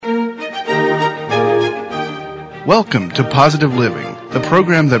Welcome to Positive Living, the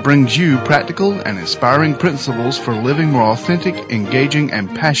program that brings you practical and inspiring principles for living more authentic, engaging, and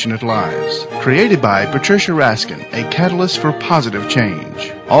passionate lives. Created by Patricia Raskin, a catalyst for positive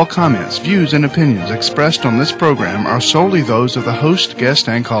change. All comments, views, and opinions expressed on this program are solely those of the host, guest,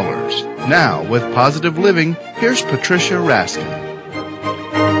 and callers. Now, with Positive Living, here's Patricia Raskin.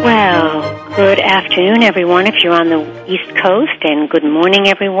 Well, good afternoon, everyone, if you're on the East Coast, and good morning,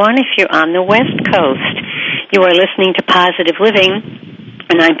 everyone, if you're on the West Coast. You are listening to Positive Living,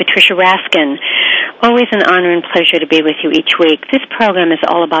 and I'm Patricia Raskin. Always an honor and pleasure to be with you each week. This program is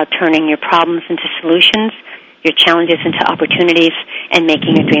all about turning your problems into solutions, your challenges into opportunities, and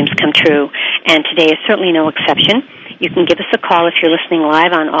making your dreams come true. And today is certainly no exception. You can give us a call if you're listening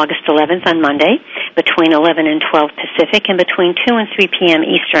live on August 11th on Monday, between 11 and 12 Pacific, and between 2 and 3 p.m.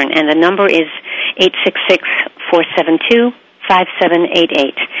 Eastern. And the number is 866-472-5788.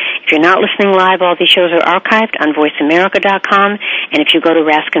 If you're not listening live, all these shows are archived on voiceamerica.com, and if you go to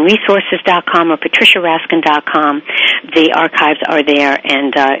raskinresources.com or patriciaraskin.com, the archives are there,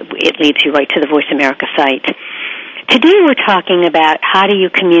 and it leads you right to the Voice America site. Today we're talking about how do you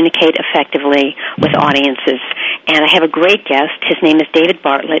communicate effectively with audiences, and I have a great guest. His name is David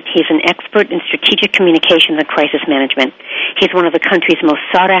Bartlett. He's an expert in strategic communications and crisis management. He's one of the country's most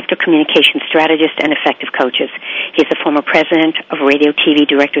sought-after communication strategists and effective coaches. He's the former president of Radio TV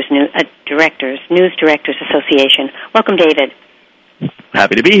News Directors Association. Welcome, David.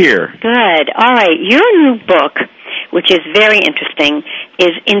 Happy to be here. Good. All right. Your new book, which is very interesting,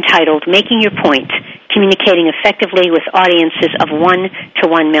 is entitled Making Your Point, Communicating Effectively with Audiences of 1 to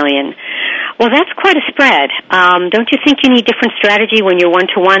 1 million. Well, that's quite a spread. Don't you think you need different strategy when you're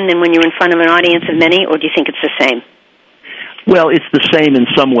 1-to-1 than when you're in front of an audience of many, or do you think it's the same? Well, it's the same in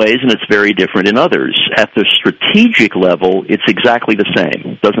some ways, and it's very different in others. At the strategic level, it's exactly the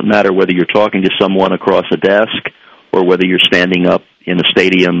same. It doesn't matter whether you're talking to someone across a desk or whether you're standing up in a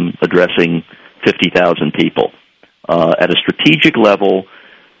stadium addressing 50,000 people. At a strategic level,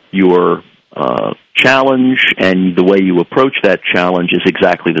 your challenge and the way you approach that challenge is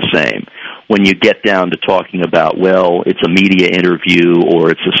exactly the same. When you get down to talking about, well, it's a media interview, or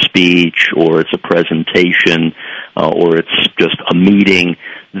it's a speech, or it's a presentation, or it's just a meeting,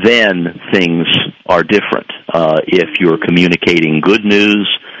 then things are different. If you're communicating good news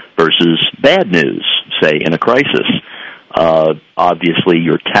versus bad news, say in a crisis, obviously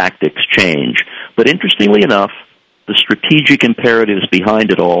your tactics change. But interestingly enough, the strategic imperatives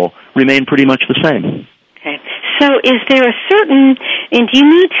behind it all remain pretty much the same. Okay. So is there a certain, and do you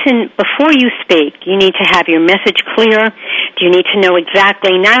need to, before you speak, you need to have your message clear? Do you need to know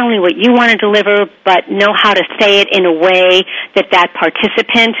exactly not only what you want to deliver, but know how to say it in a way that that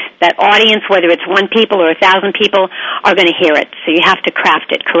participant, that audience, whether it's 1 people or 1,000 people, are going to hear it? So you have to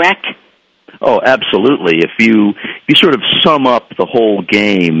craft it, correct? Oh, absolutely. If you sort of sum up the whole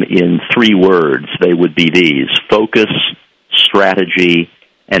game in 3 words, they would be these: focus, strategy,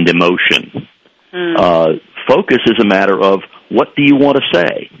 and emotion. Focus is a matter of what do you want to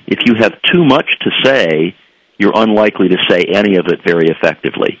say. If you have too much to say, you're unlikely to say any of it very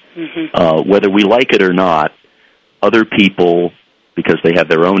effectively. Whether we like it or not, other people, because they have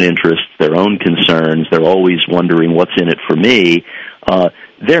their own interests, their own concerns, they're always wondering what's in it for me,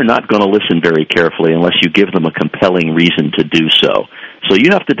 they're not going to listen very carefully unless you give them a compelling reason to do so. So you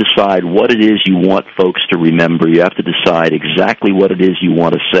have to decide what it is you want folks to remember. You have to decide exactly what it is you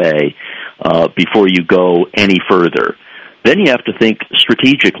want to say before you go any further. Then you have to think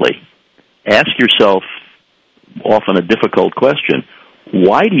strategically. Ask yourself often a difficult question.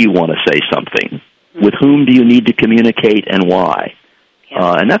 Why do you want to say something? With whom do you need to communicate, and why?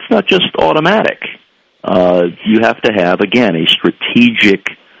 And that's not just automatic. You have to have, again, a strategic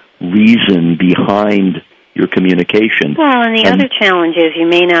reason behind your communication. Well, and the other challenge is you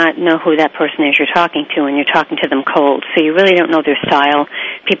may not know who that person is you're talking to, and you're talking to them cold, so you really don't know their style.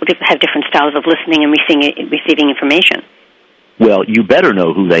 People have different styles of listening and receiving information. Well, you better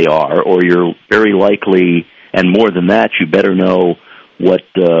know who they are, or you're very likely, and more than that, you better know what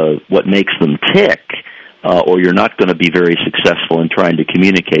makes them tick, or you're not going to be very successful in trying to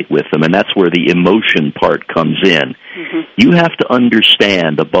communicate with them, and that's where the emotion part comes in. You have to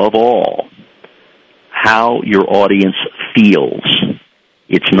understand, above all, how your audience feels.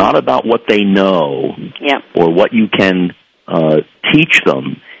 It's not about what they know or what you can teach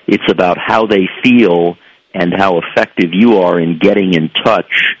them. It's about how they feel and how effective you are in getting in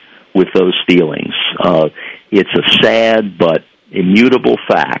touch with those feelings. It's a sad but immutable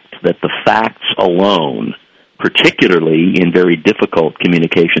fact that the facts alone, particularly in very difficult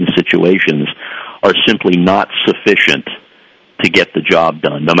communication situations, are simply not sufficient to get the job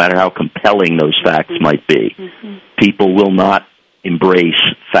done, no matter how compelling those facts might be. People will not embrace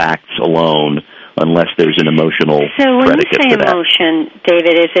facts alone unless there's an emotional predicate to that. So when you say emotion,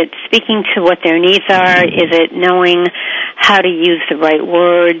 David, is it speaking to what their needs are? Is it knowing how to use the right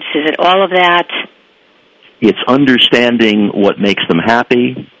words? Is it all of that? It's understanding what makes them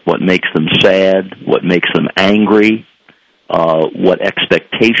happy, what makes them sad, what makes them angry, what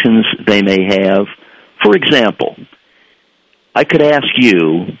expectations they may have. For example, I could ask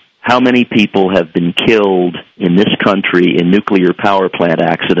you how many people have been killed in this country in nuclear power plant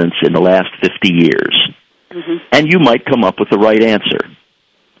accidents in the last 50 years. And you might come up with the right answer,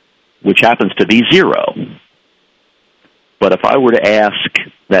 which happens to be 0. But if I were to ask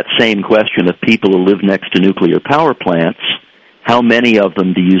that same question of people who live next to nuclear power plants, how many of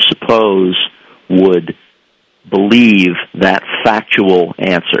them do you suppose would believe that factual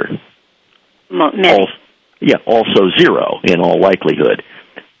answer? Many. Also 0 in all likelihood.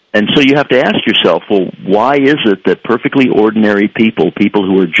 And so you have to ask yourself, well, why is it that perfectly ordinary people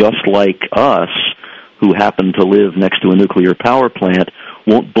who are just like us, who happen to live next to a nuclear power plant,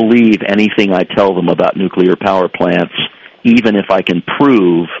 won't believe anything I tell them about nuclear power plants, even if I can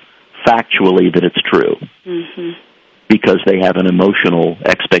prove factually that it's true? Because they have an emotional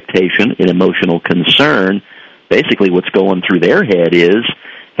expectation, an emotional concern. Basically what's going through their head is,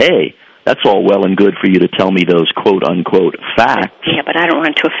 hey, that's all well and good for you to tell me those quote-unquote facts. Yeah, but I don't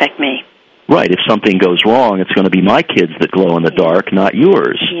want it to affect me. Right. If something goes wrong, it's going to be my kids that glow in the dark, not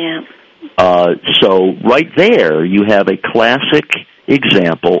yours. Yeah. So right there, you have a classic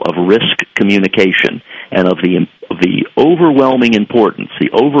example of risk communication and of the overwhelming importance,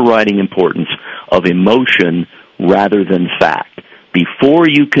 the overriding importance of emotion rather than fact. Before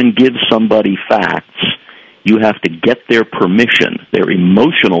you can give somebody facts, you have to get their permission, their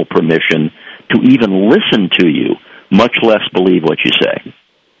emotional permission, to even listen to you, much less believe what you say.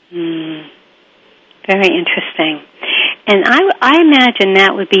 Very interesting. And I imagine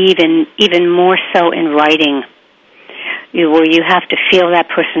that would be even more so in writing, where you have to feel that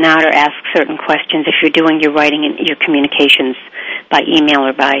person out or ask certain questions if you're doing your writing and your communications by email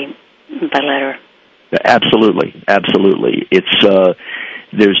or by letter. Absolutely. It's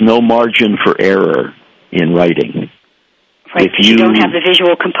there's no margin for error in writing. Right, if you don't have the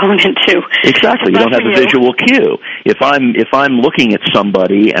visual component to exactly, you don't have the visual cue. If I'm looking at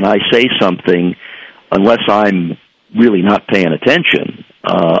somebody and I say something, unless I'm really not paying attention,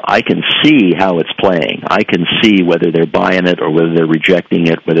 I can see how it's playing. I can see whether they're buying it or whether they're rejecting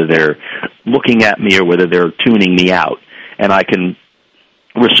it, whether they're looking at me or whether they're tuning me out, and I can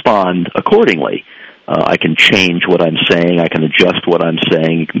respond accordingly. I can change what I'm saying. I can adjust what I'm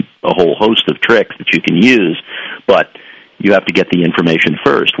saying. A whole host of tricks that you can use, but you have to get the information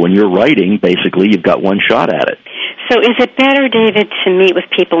first. When you're writing, basically, you've got one shot at it. So is it better, David, to meet with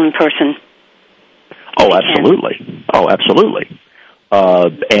people in person? Oh, absolutely.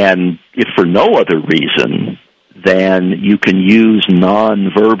 And if for no other reason, then you can use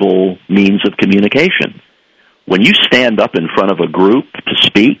nonverbal means of communication. When you stand up in front of a group to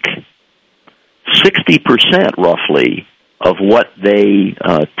speak, 60% roughly of what they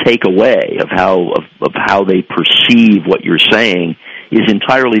take away, of how they perceive what you're saying, is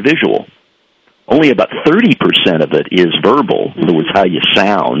entirely visual. Only about 30% of it is verbal, in other words, how you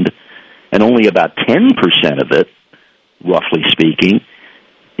sound, and only about 10% of it, roughly speaking,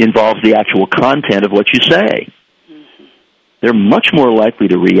 involves the actual content of what you say. They're much more likely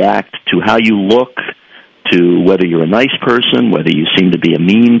to react to how you look, to whether you're a nice person, whether you seem to be a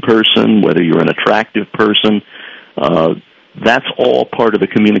mean person, whether you're an attractive person. That's all part of the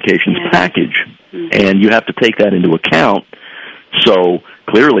communications package, and you have to take that into account. So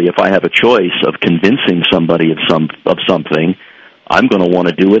clearly, if I have a choice of convincing somebody of something, I'm going to want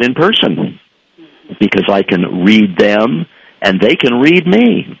to do it in person because I can read them and they can read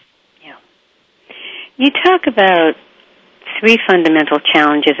me. Yeah. You talk about 3 fundamental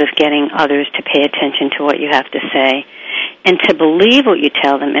challenges of getting others to pay attention to what you have to say and to believe what you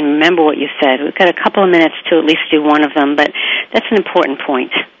tell them and remember what you said. We've got a couple of minutes to at least do one of them, but that's an important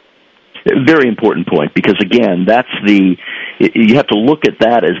point. Very important point, because again, you have to look at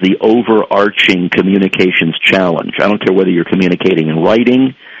that as the overarching communications challenge. I don't care whether you're communicating in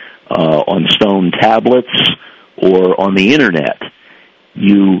writing, on stone tablets, or on the internet.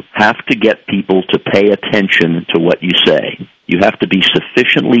 You have to get people to pay attention to what you say. You have to be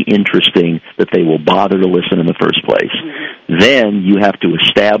sufficiently interesting that they will bother to listen in the first place. Then you have to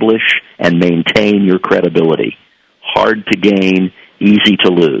establish and maintain your credibility. Hard to gain, easy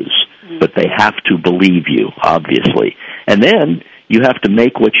to lose. But they have to believe you, obviously. And then you have to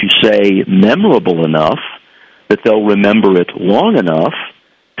make what you say memorable enough that they'll remember it long enough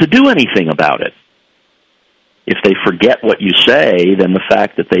to do anything about it. If they forget what you say, then the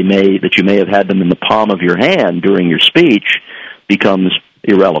fact that you may have had them in the palm of your hand during your speech becomes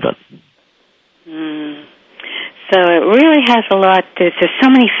irrelevant. So it really has a lot. There's so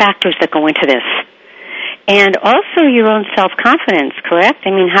many factors that go into this. And also your own self-confidence, correct?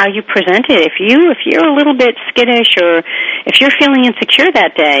 I mean, how you present it. If you're a little bit skittish or if you're feeling insecure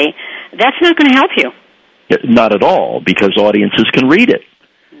that day, that's not going to help you. Not at all, because audiences can read it.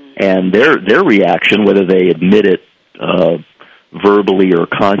 And their reaction, whether they admit it verbally or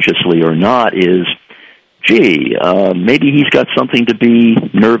consciously or not, is, gee, maybe he's got something to be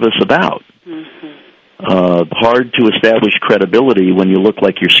nervous about. Hard to establish credibility when you look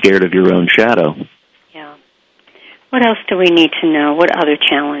like you're scared of your own shadow. Yeah. What else do we need to know? What other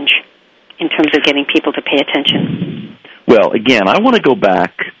challenge in terms of getting people to pay attention? Well, again, I want to go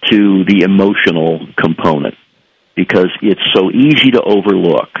back to the emotional component because it's so easy to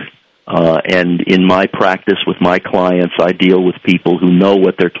overlook. And in my practice with my clients, I deal with people who know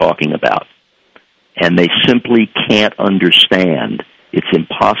what they're talking about. And they simply can't understand. It's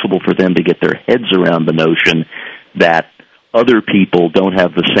impossible for them to get their heads around the notion that other people don't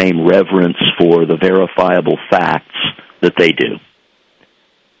have the same reverence for the verifiable facts that they do.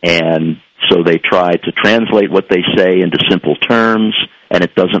 And so they try to translate what they say into simple terms, and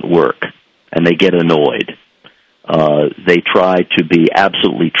it doesn't work, and they get annoyed. They try to be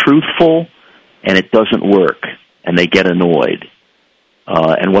absolutely truthful, and it doesn't work, and they get annoyed.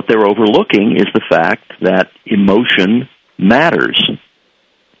 And what they're overlooking is the fact that emotion matters.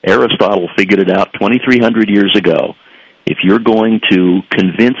 Aristotle figured it out 2,300 years ago. If you're going to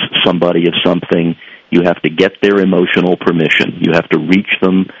convince somebody of something, you have to get their emotional permission. You have to reach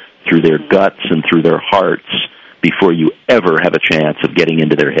them through their guts and through their hearts before you ever have a chance of getting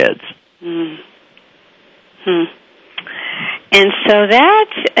into their heads. And so that,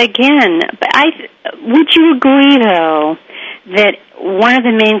 again, would you agree, though, that one of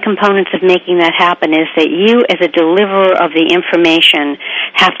the main components of making that happen is that you, as a deliverer of the information,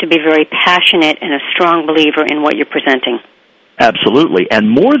 have to be very passionate and a strong believer in what you're presenting? Absolutely. And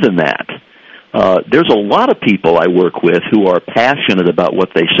more than that, there's a lot of people I work with who are passionate about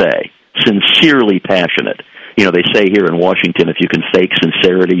what they say, sincerely passionate. You know, they say here in Washington, if you can fake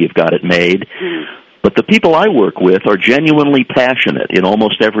sincerity, you've got it made. But the people I work with are genuinely passionate in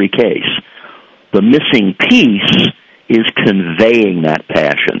almost every case. The missing piece is conveying that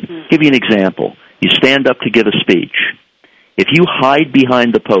passion. Give you an example. You stand up to give a speech. If you hide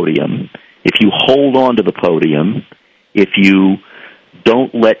behind the podium, if you hold on to the podium, if you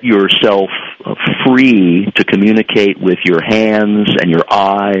don't let yourself free to communicate with your hands and your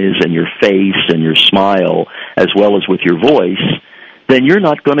eyes and your face and your smile as well as with your voice, then you're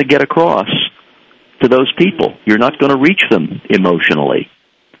not going to get across to those people. You're not going to reach them emotionally.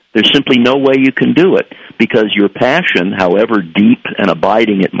 There's simply no way you can do it because your passion, however deep and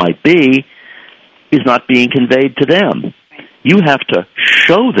abiding it might be, is not being conveyed to them. You have to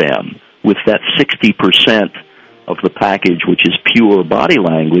show them with that 60% of the package, which is pure body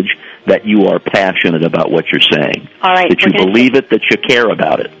language, that you are passionate about what you're saying. All right, that you believe it, that you care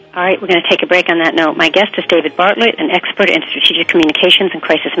about it. All right, we're going to take a break on that note. My guest is David Bartlett, an expert in strategic communications and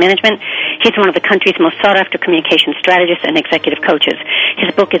crisis management. He's one of the country's most sought-after communication strategists and executive coaches.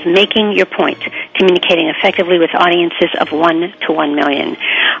 His book is Making Your Point, Communicating Effectively with Audiences of 1 to 1 million.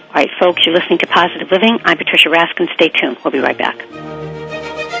 All right, folks, you're listening to Positive Living. I'm Patricia Raskin. Stay tuned. We'll be right back.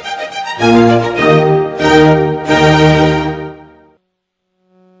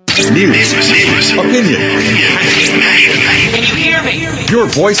 News, opinion. Can you hear me? Your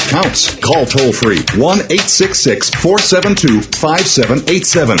voice counts. Call toll-free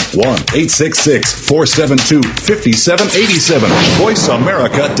 1-866-472-5787. 1-866-472-5787.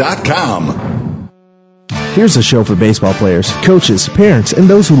 VoiceAmerica.com. Here's a show for baseball players, coaches, parents, and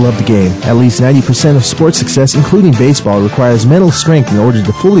those who love the game. At least 90% of sports success, including baseball, requires mental strength in order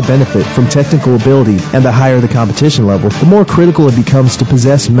to fully benefit from technical ability. And the higher the competition level, the more critical it becomes to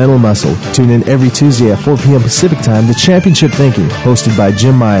possess mental muscle. Tune in every Tuesday at 4 p.m. Pacific Time to Championship Thinking, hosted by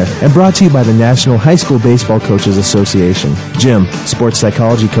Jim Meyer, and brought to you by the National High School Baseball Coaches Association. Jim, sports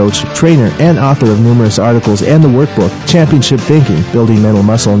psychology coach, trainer, and author of numerous articles and the workbook, Championship Thinking, Building Mental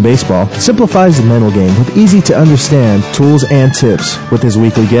Muscle in Baseball, simplifies the mental game with easy-to-understand tools and tips. With his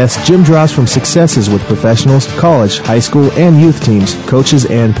weekly guests, Jim draws from successes with professionals, college, high school, and youth teams, coaches,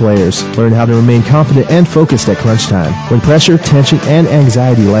 and players. Learn how to remain confident and focused at crunch time, when pressure, tension, and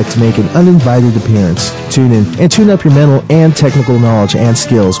anxiety like to make an uninvited appearance. Tune in and tune up your mental and technical knowledge and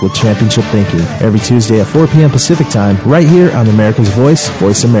skills with Championship Thinking every Tuesday at 4 p.m. Pacific Time, right here on America's Voice,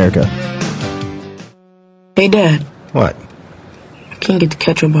 Voice America. Hey, Dad. What? I can't get the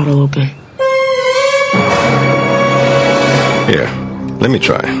ketchup bottle open. Here, let me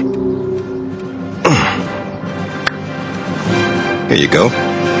try. Here you go.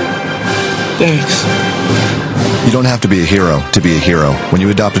 Thanks. You don't have to be a hero to be a hero. When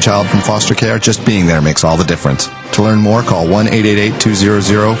you adopt a child from foster care, just being there makes all the difference. To learn more, call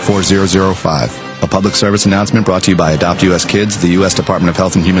 1-888-200-4005. A public service announcement brought to you by Adopt U.S. Kids, the U.S. Department of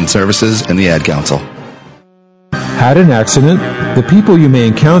Health and Human Services, and the Ad Council. Had an accident? The people you may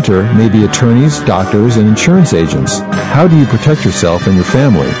encounter may be attorneys, doctors, and insurance agents. How do you protect yourself and your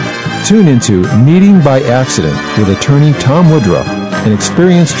family? Tune into Meeting by Accident with attorney Tom Woodruff, an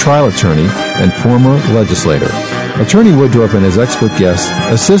experienced trial attorney and former legislator. Attorney Woodruff and his expert guests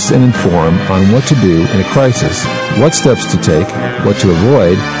assist and inform on what to do in a crisis, what steps to take, what to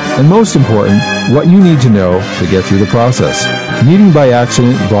avoid, and most important, what you need to know to get through the process. Meeting by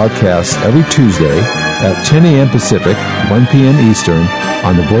Accident broadcasts every Tuesday at 10 a.m. Pacific, 1 p.m. Eastern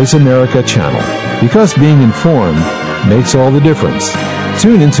on the Voice America channel. Because being informed makes all the difference.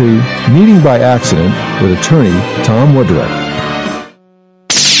 Tune into Meeting by Accident with attorney Tom Woodruff.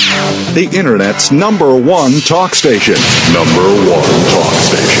 The Internet's #1 talk station. #1 talk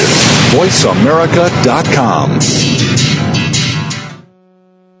station. VoiceAmerica.com.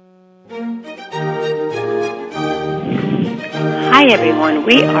 Hi, everyone.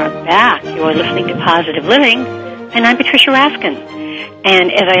 We are back. You are listening to Positive Living, and I'm Patricia Raskin.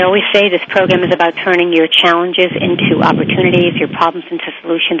 And as I always say, this program is about turning your challenges into opportunities, your problems into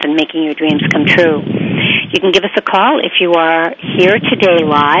solutions, and making your dreams come true. You can give us a call if you are here today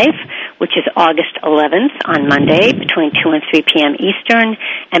live, which is August 11th on Monday between 2 and 3 p.m. Eastern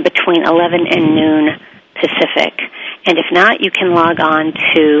and between 11 and noon Pacific. And if not, you can log on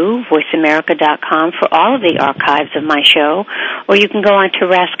to voiceamerica.com for all of the archives of my show, or you can go on to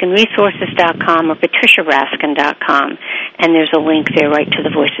RaskinResources.com or PatriciaRaskin.com, and there's a link there right to the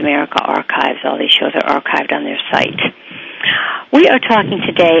Voice America archives. All these shows are archived on their site. We are talking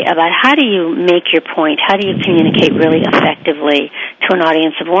today about how do you make your point, how do you communicate really effectively to an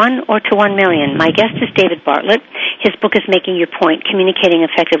audience of 1 or to 1 million. My guest is David Bartlett. His book is Making Your Point, Communicating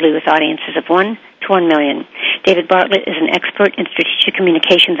Effectively with Audiences of 1 to 1 million. David Bartlett is an expert in strategic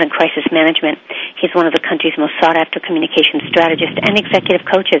communications and crisis management. He's one of the country's most sought-after communications strategists and executive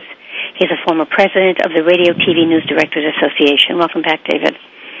coaches. He's a former president of the Radio TV News Directors Association. Welcome back, David.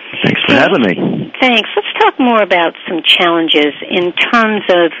 Thanks for having me. Thanks. Let's talk more about some challenges in terms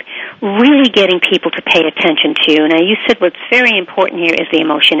of really getting people to pay attention to you. Now, you said what's very important here is the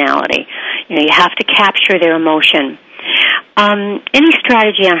emotionality. You know, you have to capture their emotion. Any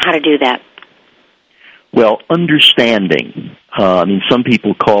strategy on how to do that? Well, understanding. Some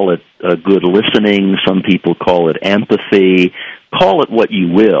people call it good listening. Some people call it empathy. Call it what you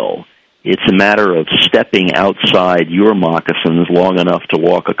will. It's a matter of stepping outside your moccasins long enough to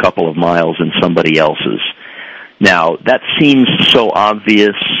walk a couple of miles in somebody else's. Now, that seems so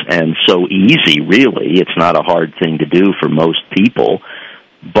obvious and so easy, really. It's not a hard thing to do for most people,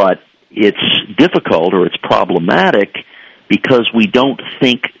 but it's difficult or it's problematic because we don't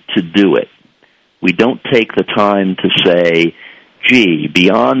think to do it. We don't take the time to say, gee,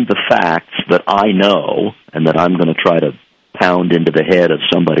 beyond the facts that I know and that I'm going to try to pound into the head of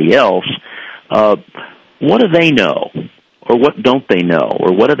somebody else, what do they know? Or what don't they know?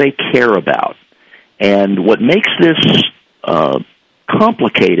 Or what do they care about? And what makes this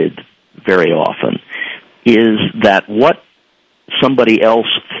complicated very often is that what somebody else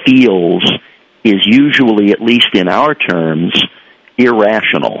feels is usually, at least in our terms,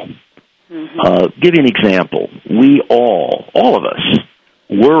 irrational. Give you an example. We all of us,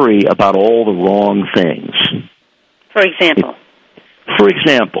 worry about all the wrong things. For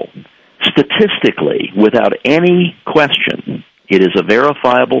example, statistically, without any question, it is a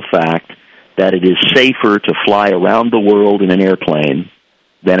verifiable fact that it is safer to fly around the world in an airplane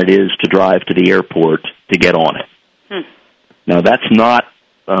than it is to drive to the airport to get on it. Now, that's not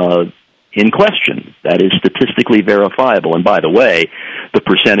in question. That is statistically verifiable. And by the way, the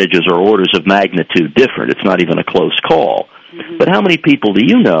percentages are orders of magnitude different. It's not even a close call. But how many people do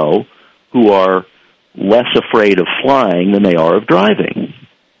you know who are less afraid of flying than they are of driving?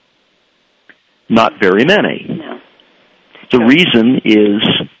 Not very many. No. The reason is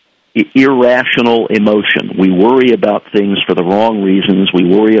irrational emotion. We worry about things for the wrong reasons. We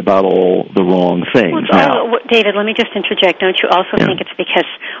worry about all the wrong things. David, let me just interject. Don't you also think it's because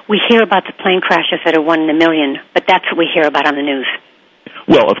we hear about the plane crashes that are 1 in a million, but that's what we hear about on the news?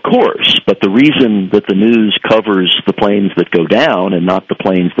 Well, of course, but the reason that the news covers the planes that go down and not the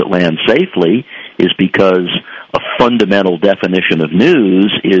planes that land safely is because a fundamental definition of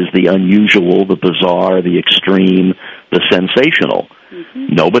news is the unusual, the bizarre, the extreme, the sensational.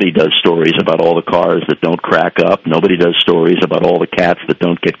 Mm-hmm. Nobody does stories about all the cars that don't crack up. Nobody does stories about all the cats that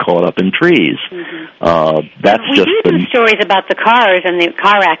don't get caught up in trees. Mm-hmm. We do stories about the cars and the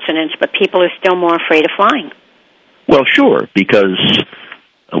car accidents, but people are still more afraid of flying. Well, sure, because,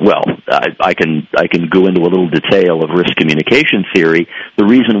 I can go into a little detail of risk communication theory. The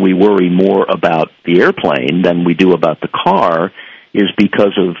reason we worry more about the airplane than we do about the car is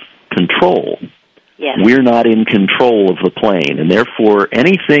because of control. Yes. We're not in control of the plane, and therefore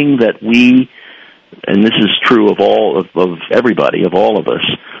anything that and this is true of everybody, of all of us,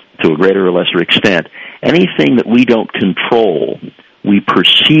 to a greater or lesser extent, anything that we don't control, we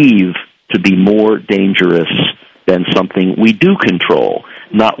perceive to be more dangerous than something we do control,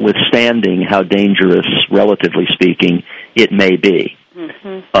 notwithstanding how dangerous, relatively speaking, it may be.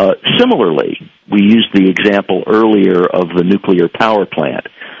 Mm-hmm. Similarly, we used the example earlier of the nuclear power plant.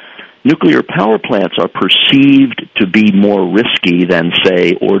 Nuclear power plants are perceived to be more risky than,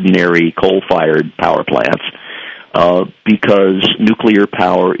 say, ordinary coal-fired power plants because nuclear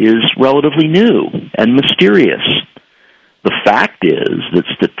power is relatively new and mysterious. The fact is that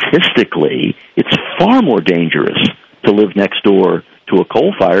statistically, it's far more dangerous to live next door to a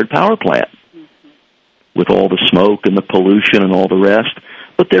coal-fired power plant with all the smoke and the pollution and all the rest,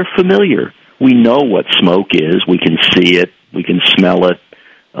 but they're familiar. We know what smoke is. We can see it. We can smell it.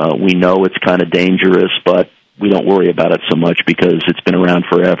 We know it's kind of dangerous, but we don't worry about it so much because it's been around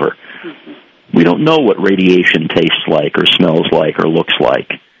forever. Mm-hmm. We don't know what radiation tastes like or smells like or looks like,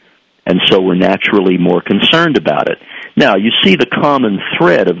 and so we're naturally more concerned about it. Now, you see the common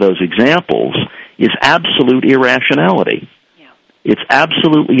thread of those examples is absolute irrationality. Yeah. It's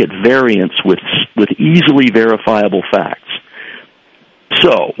absolutely at variance with easily verifiable facts.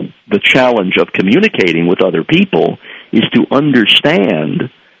 So, the challenge of communicating with other people is to understand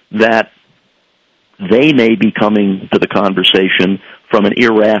that they may be coming to the conversation from an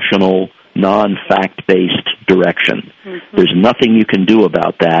irrational, non-fact-based direction. Mm-hmm. There's nothing you can do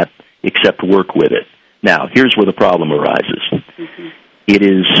about that except work with it. Now, here's where the problem arises. Mm-hmm. It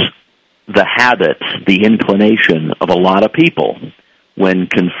is the habit, the inclination of a lot of people when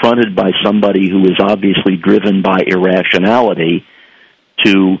confronted by somebody who is obviously driven by irrationality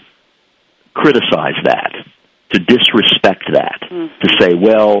to criticize that, to disrespect that, to say,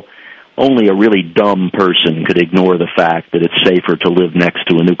 well, only a really dumb person could ignore the fact that it's safer to live next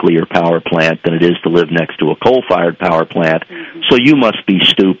to a nuclear power plant than it is to live next to a coal-fired power plant, so you must be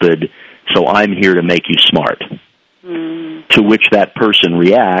stupid, so I'm here to make you smart. To which that person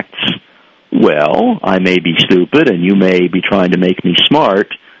reacts, well, I may be stupid and you may be trying to make me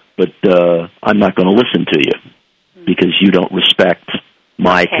smart, but I'm not going to listen to you because you don't respect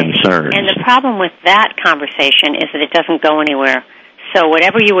my concerns. And the problem with that conversation is that it doesn't go anywhere. So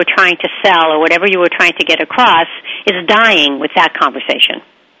whatever you were trying to sell or whatever you were trying to get across is dying with that conversation.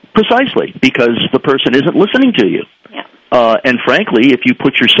 Precisely, because the person isn't listening to you. Yeah. And frankly, if you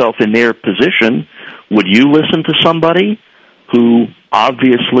put yourself in their position, would you listen to somebody who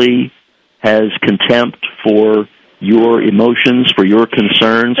obviously has contempt for your emotions, for your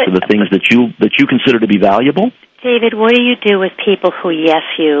concerns, for the things that you consider to be valuable? David, what do you do with people who yes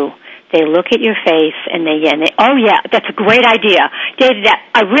you? They look at your face and they oh yeah, that's a great idea, David. That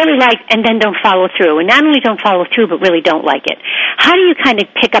I really like, and then don't follow through. And not only don't follow through, but really don't like it. How do you kind of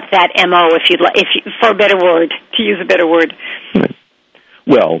pick up that MO, for a better word, to use a better word?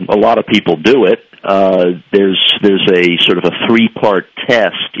 Well, a lot of people do it. There's a sort of a 3-part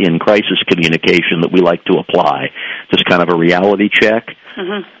test in crisis communication that we like to apply. Just kind of a reality check.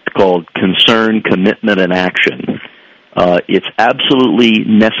 Mm-hmm. It's called concern, commitment, and action. It's absolutely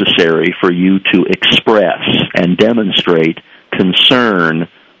necessary for you to express and demonstrate concern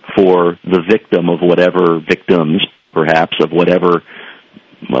for the victim of whatever victims, perhaps, of whatever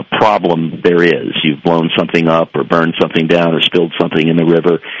problem there is. You've blown something up or burned something down or spilled something in the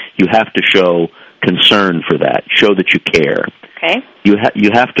river. You have to show concern for that. Show that you care. Okay. You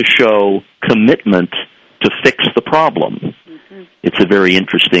have to show commitment to fix the problem. Mm-hmm. It's a very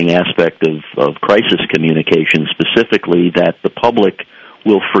interesting aspect of crisis communication, specifically that the public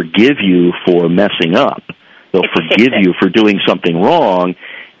will forgive you for messing up. They'll forgive you for doing something wrong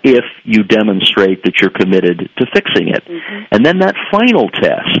if you demonstrate that you're committed to fixing it. Mm-hmm. And then that final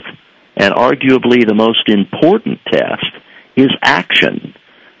test, and arguably the most important test, is action.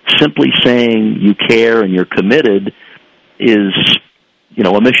 Simply saying you care and you're committed is,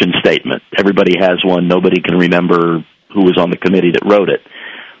 a mission statement. Everybody has one. Nobody can remember who was on the committee that wrote it.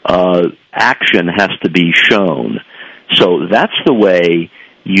 Action has to be shown. So that's the way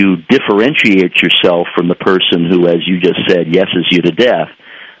you differentiate yourself from the person who, as you just said, yeses you to death,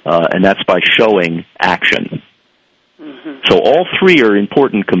 and that's by showing action. Mm-hmm. So all three are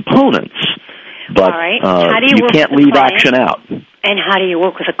important components, but you can't leave action out. And how do you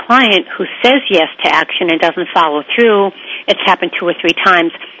work with a client who says yes to action and doesn't follow through? It's happened 2 or 3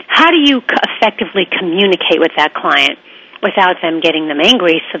 times. How do you effectively communicate with that client without them getting them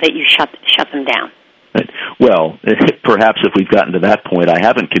angry so that you shut them down? Well, perhaps if we've gotten to that point, I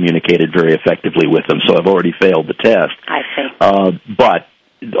haven't communicated very effectively with them, so I've already failed the test. I see. But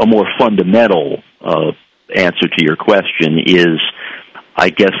a more fundamental answer to your question is, I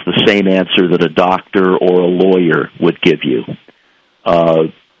guess, the same answer that a doctor or a lawyer would give you.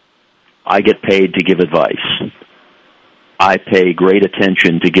 I get paid to give advice. I pay great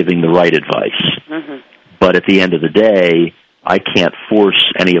attention to giving the right advice. Mm-hmm. But at the end of the day, I can't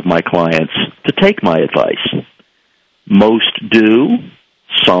force any of my clients to take my advice. Most do,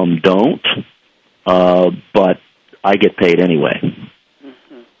 some don't, but I get paid anyway.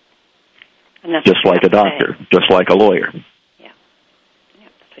 Mm-hmm. And that's just like a doctor, just like a lawyer. Yeah,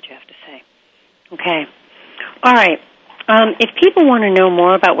 that's what you have to say. Okay. All right. If people want to know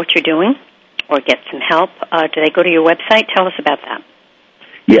more about what you're doing or get some help, do they go to your website? Tell us about that.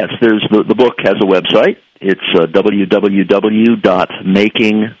 Yes, the book has a website. It's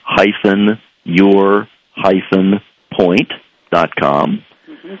www.making-your-point.com.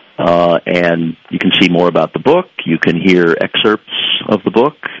 Mm-hmm. And you can see more about the book. You can hear excerpts of the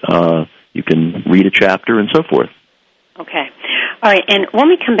book. You can read a chapter and so forth. Okay. All right, and when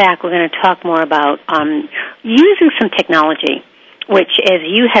we come back, we're going to talk more about using some technology, which, as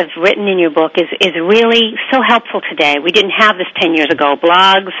you have written in your book, is really so helpful today. We didn't have this 10 years ago,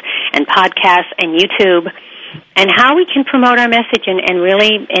 blogs and podcasts and YouTube, and how we can promote our message and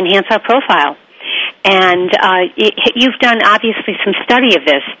really enhance our profile. And you've done, obviously, some study of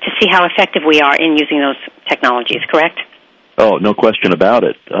this to see how effective we are in using those technologies, correct? Oh, no question about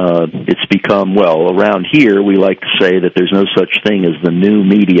it. It's become, well, around here we like to say that there's no such thing as the new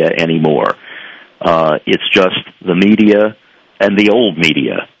media anymore. It's just the media and the old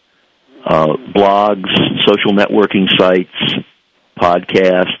media. Blogs, social networking sites,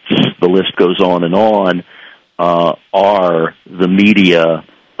 podcasts, the list goes on, are the media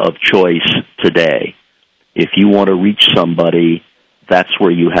of choice today. If you want to reach somebody, that's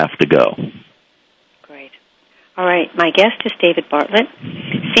where you have to go. All right, my guest is David Bartlett,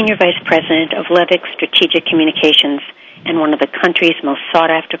 Senior Vice President of Levick Strategic Communications and one of the country's most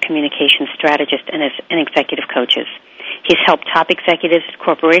sought-after communications strategists and executive coaches. He's helped top executives at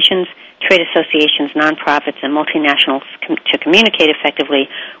corporations, trade associations, nonprofits, and multinationals to communicate effectively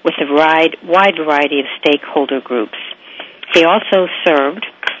with a wide variety of stakeholder groups. He also served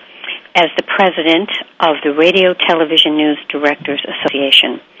as the president of the Radio Television News Directors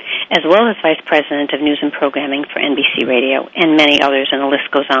Association, as well as Vice President of News and Programming for NBC Radio, and many others, and the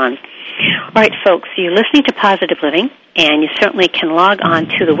list goes on. All right, folks, so you're listening to Positive Living, and you certainly can log on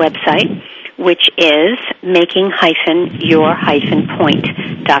to the website, which is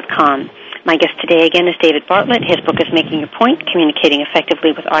making-your-point.com. My guest today, again, is David Bartlett. His book is Making Your Point, Communicating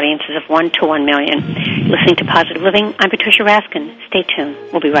Effectively with Audiences of 1 to 1 Million. Listening to Positive Living, I'm Patricia Raskin. Stay tuned.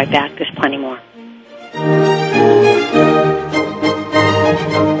 We'll be right back. There's plenty more.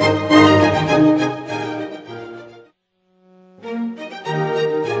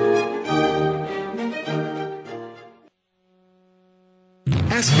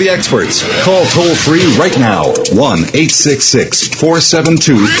 Ask the experts. Call toll-free right now,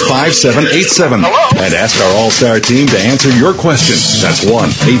 1-866-472-5787. And ask our all-star team to answer your question. That's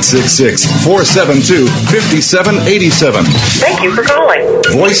 1-866-472-5787. Thank you for calling.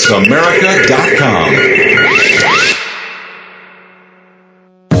 VoiceAmerica.com.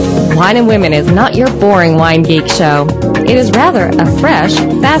 Wine and Women is not your boring wine geek show. It is rather a fresh,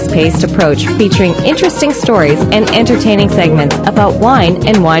 fast-paced approach featuring interesting stories and entertaining segments about wine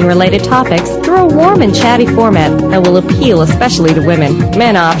and wine-related topics through a warm and chatty format that will appeal especially to women,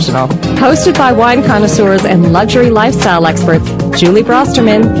 men optional. Hosted by wine connoisseurs and luxury lifestyle experts Julie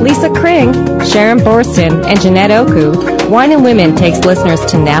Brosterman, Lisa Kring, Sharon Borston, and Jeanette Oku, Wine and Women takes listeners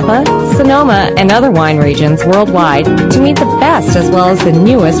to Napa, Sonoma, and other wine regions worldwide to meet the best as well as the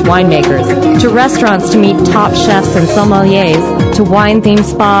newest winemakers, to restaurants to meet top chefs and sommeliers, to wine-themed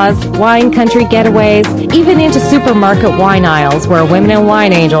spas, wine country getaways, even into supermarket wine aisles where Women in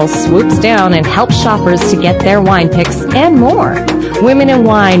Wine Angel swoops down and helps shoppers to get their wine picks and more. Women in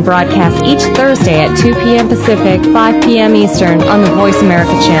Wine broadcasts each Thursday at 2 p.m. Pacific, 5 p.m. Eastern on the Voice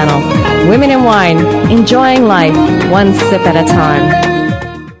America channel. Women in Wine, enjoying life one sip at a time.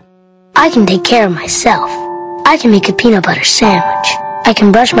 I can take care of myself. I can make a peanut butter sandwich. I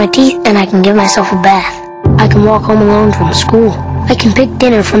can brush my teeth and I can give myself a bath. I can walk home alone from school. I can pick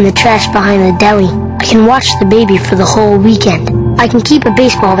dinner from the trash behind the deli. I can watch the baby for the whole weekend. I can keep a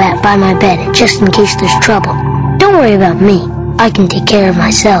baseball bat by my bed just in case there's trouble. Don't worry about me. I can take care of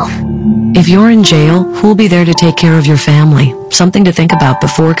myself. If you're in jail, who'll be there to take care of your family? Something to think about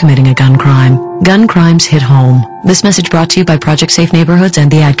before committing a gun crime. Gun crimes hit home. This message brought to you by Project Safe Neighborhoods and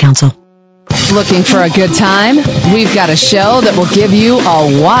the Ad Council. Looking for a good time? We've got a show that will give you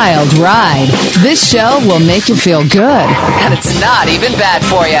a wild ride. This show will make you feel good, and it's not even bad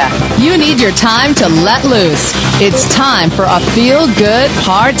for you. You need your time to let loose. It's time for a feel-good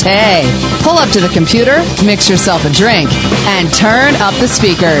party. Pull up to the computer, mix yourself a drink, and turn up the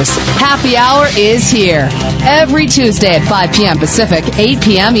speakers. Happy Hour is here. Every Tuesday at 5 p.m. Pacific, 8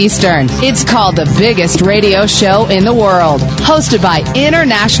 p.m. Eastern. It's called the biggest radio show in the world. Hosted by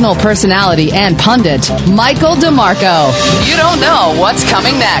international personality and pundit, Michael DeMarco. You don't know what's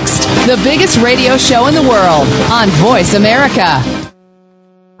coming next. The biggest radio show in the world on Voice America.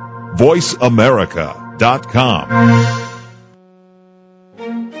 VoiceAmerica.com.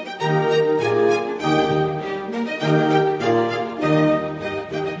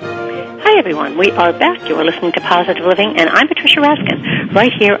 Hi, everyone. We are back. You are listening to Positive Living, and I'm Patricia Raskin,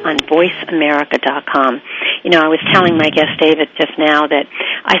 right here on VoiceAmerica.com. You know, I was telling my guest, David, just now that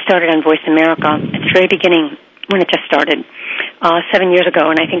I started on Voice America at the very beginning when it just started 7 years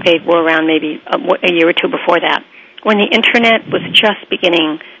ago, and I think they were around maybe a year or two before that, when the Internet was just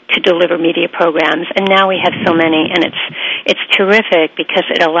beginning to deliver media programs, and now we have so many, and it's terrific because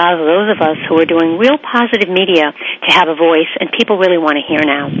it allows those of us who are doing real positive media to have a voice, and people really want to hear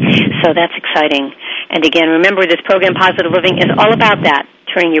now. So that's exciting. And again, remember, this program, Positive Living, is all about that,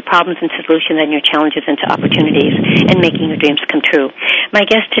 turning your problems and solutions and your challenges into opportunities and making your dreams come true. My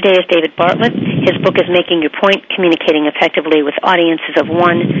guest today is David Bartlett. His book is Making Your Point, Communicating Effectively with Audiences of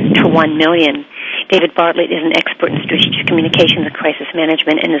 1 to 1 million. David Bartlett is an expert in strategic communications and crisis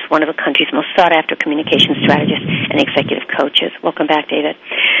management and is one of the country's most sought-after communication strategists and executive coaches. Welcome back, David.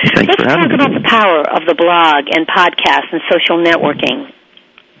 Thanks for having me. Let's talk about the power of the blog and podcasts and social networking.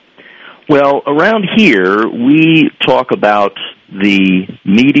 Well, around here, we talk about the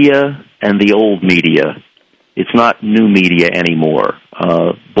media and the old media. It's not new media anymore.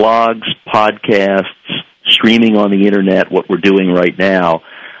 Blogs, podcasts, streaming on the Internet, what we're doing right now,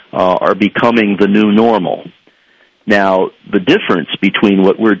 are becoming the new normal. Now, the difference between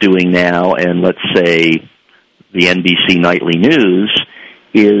what we're doing now and, let's say, the NBC Nightly News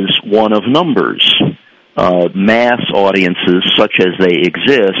is one of numbers. Mass audiences, such as they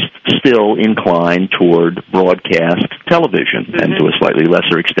exist, still incline toward broadcast television and to a slightly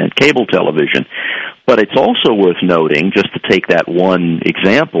lesser extent cable television. But it's also worth noting, just to take that one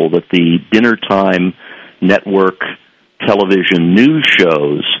example, that the dinner time network television news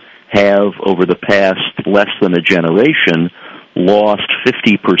shows have, over the past less than a generation, lost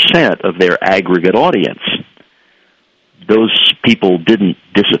 50% of their aggregate audience. Those people didn't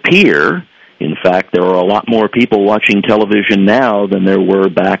disappear. In fact, there are a lot more people watching television now than there were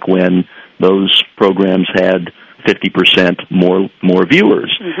back when those programs had 50% more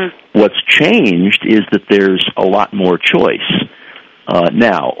viewers. What's changed is that there's a lot more choice.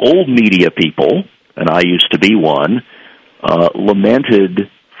 Now, old media people, and I used to be one, lamented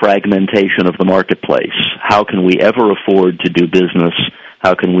fragmentation of the marketplace. How can we ever afford to do business?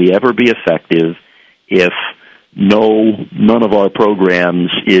 How can we ever be effective if none of our programs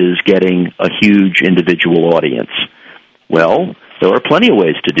is getting a huge individual audience? Well, there are plenty of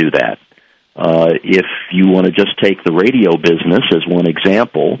ways to do that. If you want to just take the radio business as one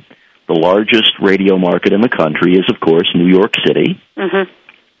example, the largest radio market in the country is, of course, New York City.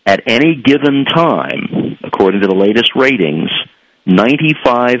 At any given time, according to the latest ratings,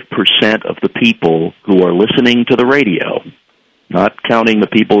 95% of the people who are listening to the radio, not counting the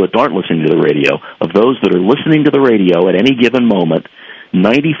people that aren't listening to the radio, of those that are listening to the radio at any given moment,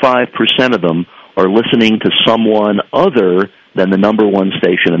 95% of them are listening to someone other than the number one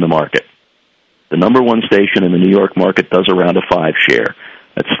station in the market. The number one station in the New York market does around a 5 share.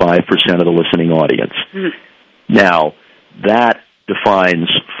 That's 5% of the listening audience. Now, that defines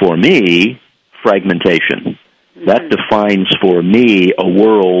for me fragmentation. That defines for me a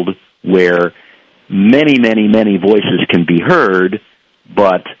world where many, many, many voices can be heard,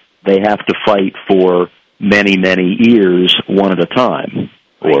 but they have to fight for many, many ears one at a time,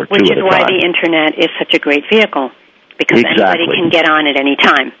 or two at a time. Which is why the Internet is such a great vehicle, because anybody can get on at any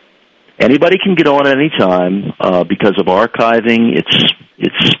time. Anybody can get on at any time because of archiving. It's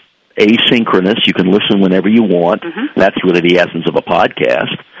asynchronous. You can listen whenever you want. That's really the essence of a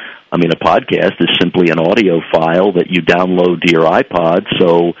podcast. I mean, a podcast is simply an audio file that you download to your iPod,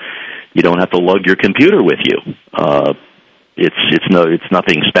 so you don't have to lug your computer with you. It's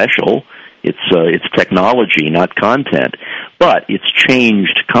nothing special. It's technology, not content. But it's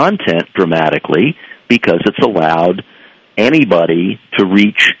changed content dramatically because it's allowed anybody to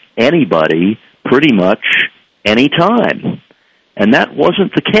reach anybody pretty much any time. And that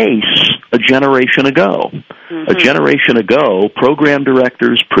wasn't the case a generation ago. Mm-hmm. A generation ago, program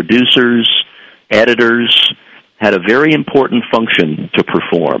directors, producers, editors had a very important function to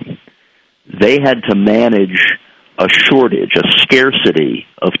perform. They had to manage a shortage, a scarcity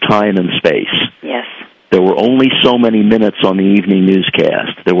of time and space. Yes. There were only so many minutes on the evening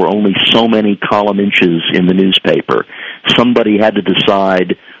newscast. There were only so many column inches in the newspaper. Somebody had to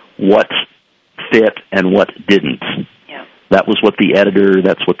decide what fit and what didn't. Yeah. That was what the editor,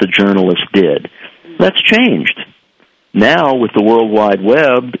 that's what the journalist did. Mm-hmm. That's changed. Now, with the World Wide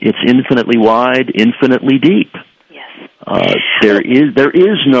Web, it's infinitely wide, infinitely deep. Yes. There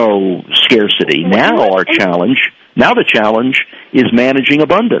is no scarcity. Now the challenge is managing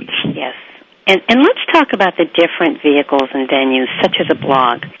abundance. Yes. And let's talk about the different vehicles and venues, such as a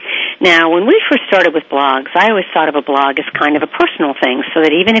blog. Now, when we first started with blogs, I always thought of a blog as kind of a personal thing, so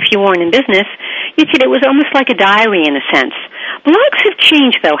that even if you weren't in business, it was almost like a diary in a sense. Blogs have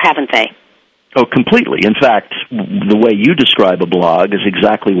changed, though, haven't they? Oh, completely. In fact, the way you describe a blog is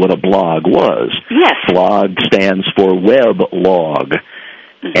exactly what a blog was. Yes. Blog stands for web log,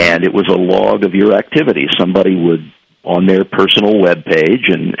 and it was a log of your activity. Somebody would, on their personal web page,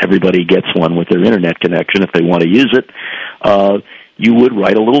 and everybody gets one with their internet connection if they want to use it, you would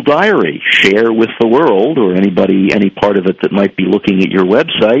write a little diary, share with the world or anybody, any part of it that might be looking at your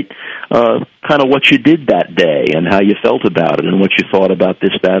website, kind of what you did that day and how you felt about it and what you thought about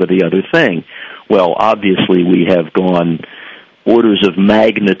this, that, or the other thing. Well, obviously we have gone orders of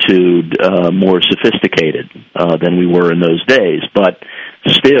magnitude more sophisticated than we were in those days, but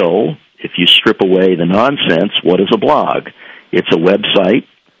still, if you strip away the nonsense, what is a blog? It's a website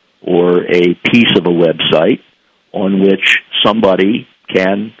or a piece of a website on which somebody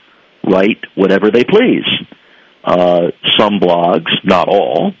can write whatever they please. Some blogs, not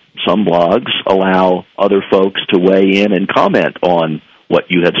all, some blogs allow other folks to weigh in and comment on what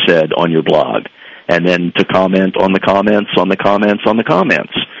you have said on your blog, and then to comment on the comments on the comments on the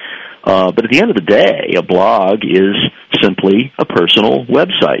comments. But at the end of the day, a blog is simply a personal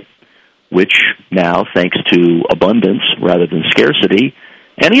website, which now, thanks to abundance rather than scarcity,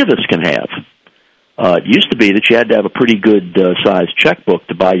 any of us can have. It used to be that you had to have a pretty good sized checkbook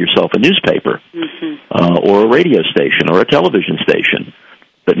to buy yourself a newspaper, or a radio station or a television station.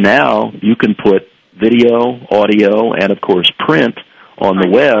 But now you can put video, audio, and of course print on the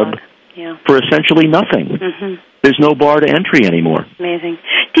web for essentially nothing. There's no bar to entry anymore. Amazing.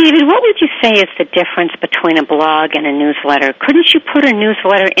 David, what would you say is the difference between a blog and a newsletter? Couldn't you put a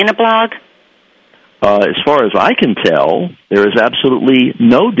newsletter in a blog? As far as I can tell, there is absolutely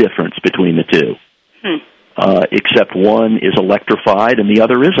no difference between the two, except one is electrified and the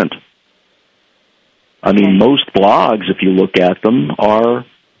other isn't. I mean, most blogs, if you look at them, are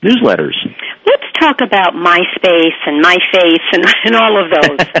newsletters. Let's talk about MySpace and MyFace and all of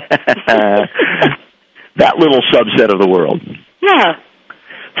those. That little subset of the world. Yeah.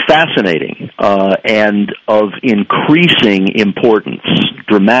 Fascinating, and of increasing importance,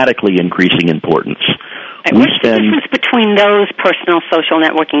 dramatically increasing importance. Right, what's the difference between those personal social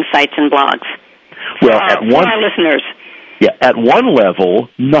networking sites and blogs? Well, for our listeners. Yeah, at one level,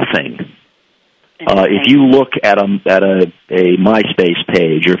 nothing. If you look at a MySpace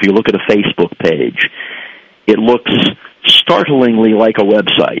page, or if you look at a Facebook page, it looks startlingly like a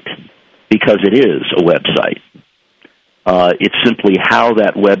website, because it is a website. It's simply how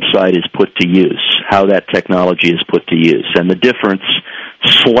that website is put to use, how that technology is put to use. And the difference,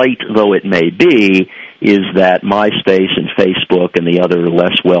 slight though it may be, is that MySpace and Facebook and the other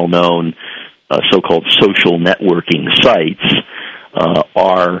less well-known so-called social networking sites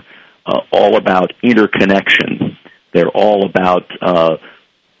are all about interconnection. They're all about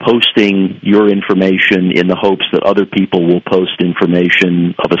posting your information in the hopes that other people will post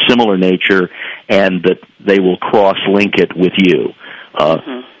information of a similar nature and that they will cross-link it with you.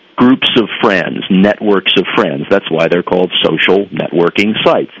 Groups of friends, networks of friends. That's why they're called social networking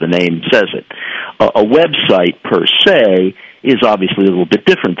sites. The name says it. A website per se is obviously a little bit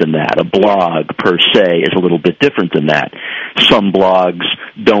different than that. A blog per se is a little bit different than that. Some blogs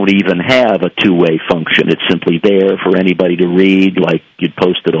don't even have a two-way function. It's simply there for anybody to read, like you'd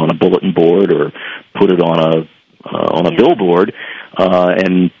post it on a bulletin board or put it on a billboard,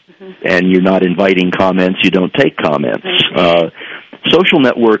 and you're not inviting comments. You don't take comments. Social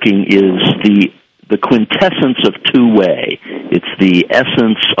networking is the quintessence of two-way. It's the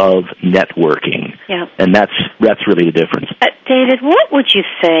essence of networking. Yeah. And that's really the difference. David, what would you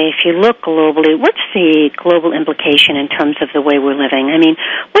say, if you look globally, what's the global implication in terms of the way we're living? I mean,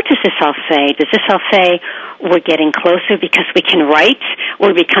 what does this all say? Does this all say we're getting closer because we can write,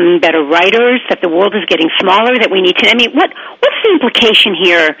 we're becoming better writers, that the world is getting smaller, that we need to... I mean, what's the implication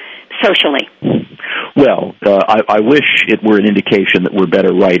here socially? Well, I wish it were an indication that we're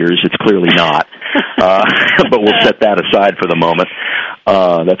better writers. It's clearly not. But we'll set that aside for the moment.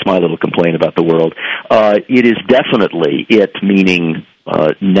 That's my little complaint about the world. It is definitely it, meaning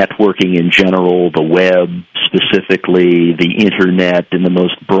networking in general, the web specifically, the Internet in the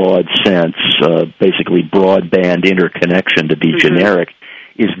most broad sense, basically broadband interconnection to be generic,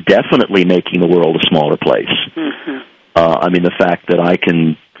 is definitely making the world a smaller place. I mean, the fact that I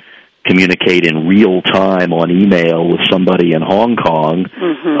can communicate in real time on email with somebody in Hong Kong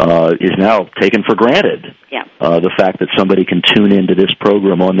is now taken for granted. Yeah. The fact that somebody can tune into this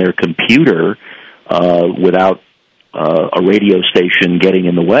program on their computer without a radio station getting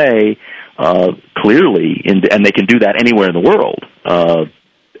in the way, clearly, and they can do that anywhere in the world,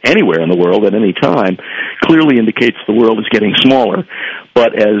 at any time, clearly indicates the world is getting smaller.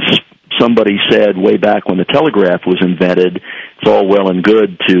 But as somebody said way back when the telegraph was invented, it's all well and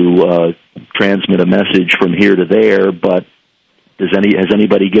good to transmit a message from here to there, but has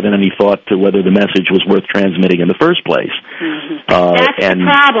anybody given any thought to whether the message was worth transmitting in the first place? That's the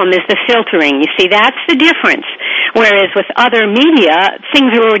problem, is the filtering. You see, that's the difference. Whereas with other media,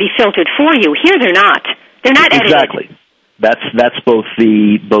 things are already filtered for you. Here they're not. They're not edited. Exactly. That's both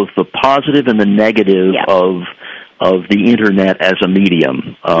the positive and the negative of the Internet as a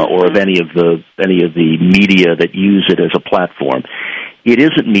medium, or of any of the media that use it as a platform. It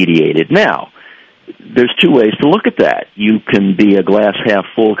isn't mediated. Now, there's two ways to look at that. You can be a glass half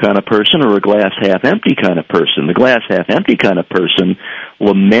full kind of person or a glass half empty kind of person. The glass half empty kind of person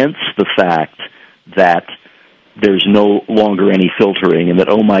laments the fact that there's no longer any filtering and that,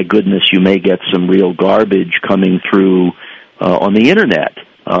 oh my goodness, you may get some real garbage coming through on the Internet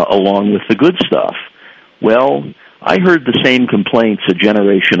along with the good stuff. Well, I heard the same complaints a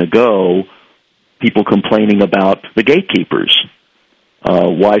generation ago, people complaining about the gatekeepers.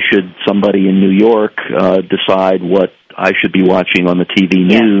 Why should somebody in New York decide what I should be watching on the TV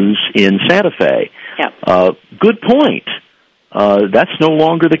news in Santa Fe? Yeah. Good point. That's no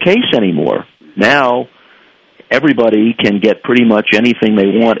longer the case anymore. Now, everybody can get pretty much anything they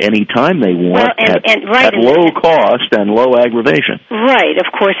want anytime they want at low cost and low aggravation. Right,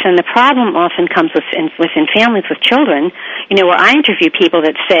 of course, and the problem often comes within families with children, where I interview people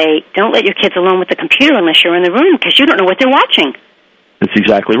that say, don't let your kids alone with the computer unless you're in the room because you don't know what they're watching. That's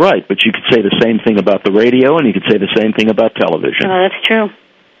exactly right, but you could say the same thing about the radio and you could say the same thing about television. Oh, that's true.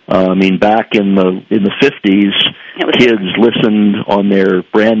 I mean, back in the 50s, kids listened on their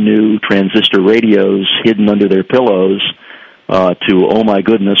brand new transistor radios hidden under their pillows to, oh my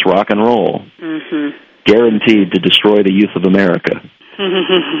goodness, rock and roll. Guaranteed to destroy the youth of America.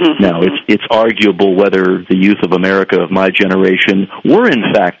 Now, it's arguable whether the youth of America of my generation were in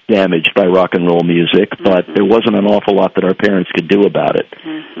fact damaged by rock and roll music, but there wasn't an awful lot that our parents could do about it,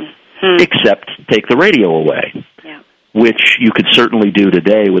 except take the radio away. Which you could certainly do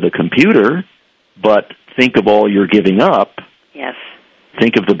today with a computer, but think of all you're giving up. Yes.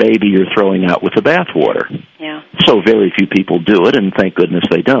 Think of the baby you're throwing out with the bathwater. Yeah. So very few people do it, and thank goodness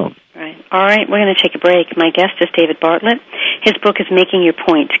they don't. Right. All right, we're going to take a break. My guest is David Bartlett. His book is Making Your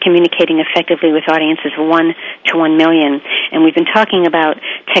Point, Communicating Effectively with Audiences of 1 to 1 million. And we've been talking about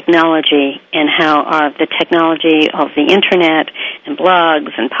technology and how the technology of the Internet and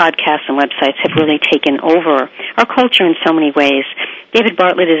blogs and podcasts and websites have really taken over our culture in so many ways. David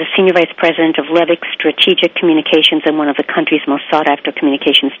Bartlett is a Senior Vice President of Levick Strategic Communications and one of the country's most sought-after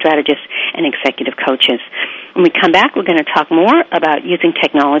communication strategists and executive coaches. When we come back, we're going to talk more about using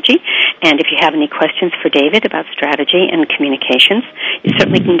technology. And if you have any questions for David about strategy and communications, you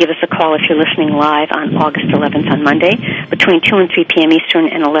certainly can give us a call if you're listening live on August 11th on Monday between 2 and 3 p.m.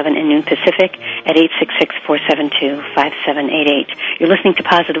 Eastern and 11 and noon Pacific at 866-472-5788. You're listening to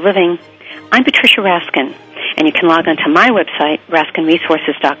Positive Living. I'm Patricia Raskin, and you can log on to my website,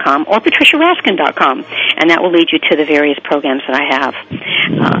 RaskinResources.com, or PatriciaRaskin.com, and that will lead you to the various programs that I have.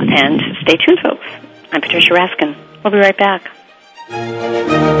 And stay tuned, folks. I'm Patricia Raskin. We'll be right back.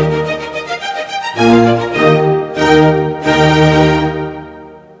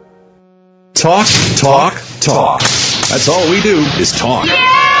 Talk. That's all we do is talk.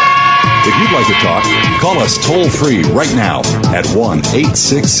 Yeah! If you'd like to talk, call us toll-free right now at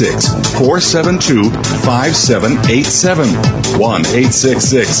 1-866-472-5787.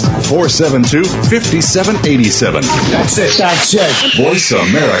 1-866-472-5787. That's it. That's it.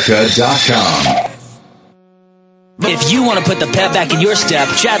 VoiceAmerica.com. If you want to put the pep back in your step,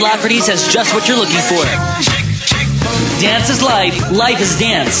 Chad Lafferty's has just what you're looking for. Dance is life. Life is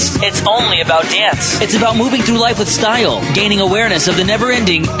dance. It's only about dance. It's about moving through life with style, gaining awareness of the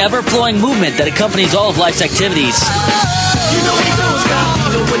never-ending, ever-flowing movement that accompanies all of life's activities.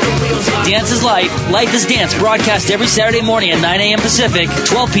 Dance is life. Life is dance. Broadcast every Saturday morning at 9 a.m. Pacific,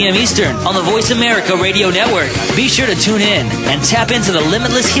 12 p.m. Eastern on the Voice America Radio Network. Be sure to tune in and tap into the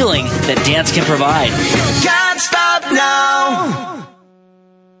limitless healing that dance can provide. Can't stop now.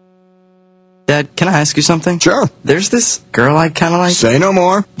 Dad, can I ask you something? Sure. There's this girl I kind of like. Say no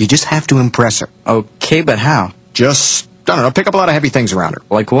more. You just have to impress her. Okay, but how? Just, I don't know, pick up a lot of heavy things around her.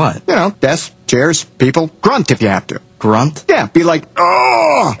 Like what? You know, desks, chairs, people. Grunt if you have to. Grunt? Yeah, be like,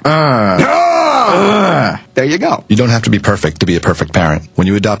 oh! There you go. You don't have to be perfect to be a perfect parent. When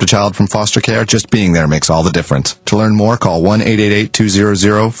you adopt a child from foster care, just being there makes all the difference. To learn more, call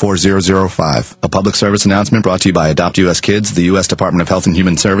 1-888-200-4005. A public service announcement brought to you by Adopt U.S. Kids, the U.S. Department of Health and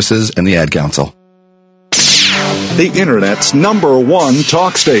Human Services, and the Ad Council. The Internet's #1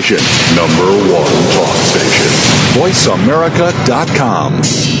 talk station. #1 talk station. VoiceAmerica.com.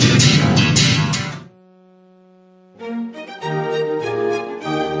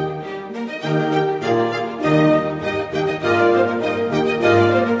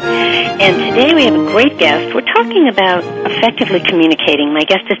 And today we have a great guest. We're talking about effectively communicating. My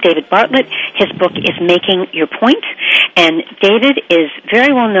guest is David Bartlett. His book is Making Your Point. And David is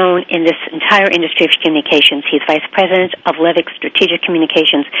very well known in this entire industry of communications. He's Vice President of Levick Strategic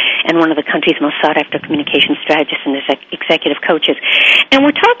Communications and one of the country's most sought-after communication strategists and executive coaches. And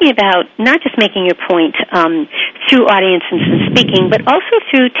we're talking about not just making your point through audience and speaking, but also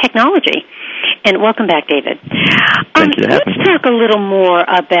through technology. And welcome back, David. Let's talk a little more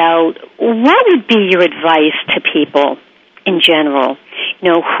about what would be your advice to people in general,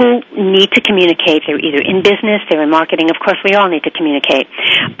 you know, who need to communicate. They're either in business, they're in marketing. Of course, we all need to communicate.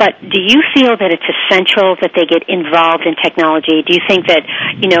 But do you feel that it's essential that they get involved in technology? Do you think that,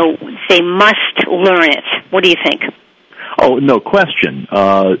 you know, they must learn it? What do you think? Oh, no question.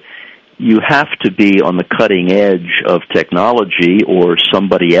 You have to be on the cutting edge of technology, or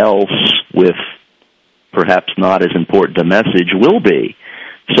somebody else with perhaps not as important a message will be.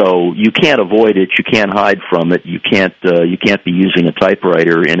 So you can't avoid it. You can't hide from it. You can't be using a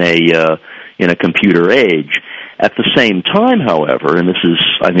typewriter in a computer age. At the same time, however, and this is,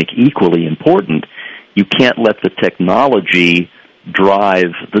 I think, equally important, you can't let the technology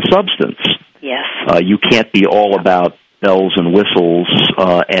drive the substance. Yes. You can't be all about bells and whistles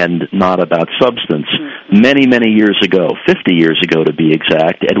and not about substance. Mm-hmm. Many, many years ago, 50 years ago to be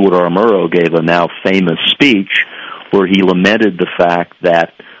exact, Edward R. Murrow gave a now famous speech where he lamented the fact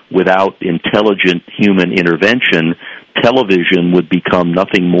that without intelligent human intervention, television would become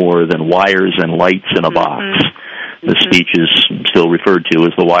nothing more than wires and lights in a box. Mm-hmm. The speech is still referred to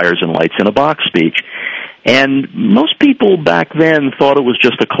as the wires and lights in a box speech. And most people back then thought it was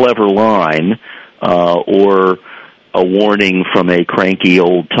just a clever line or a warning from a cranky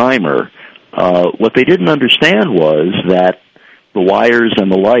old-timer. What they didn't understand was that the wires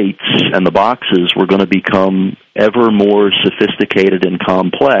and the lights and the boxes were going to become ever more sophisticated and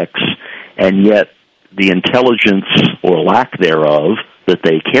complex, and yet the intelligence, or lack thereof, that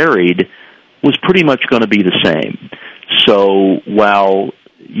they carried was pretty much going to be the same. So while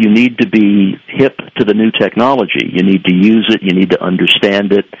you need to be hip to the new technology, you need to use it, you need to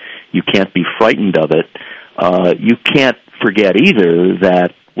understand it, you can't be frightened of it, you can't forget either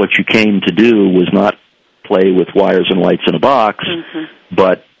that what you came to do was not play with wires and lights in a box,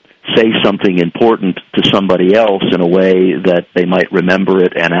 but say something important to somebody else in a way that they might remember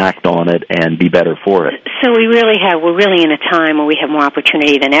it and act on it and be better for it. So we're really in a time where we have more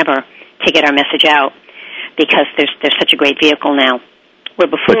opportunity than ever to get our message out, because there's such a great vehicle now. Where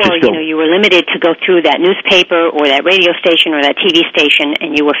before, you were limited to go through that newspaper or that radio station or that TV station,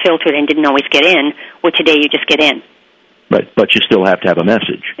 and you were filtered and didn't always get in, where today you just get in. Right, but you still have to have a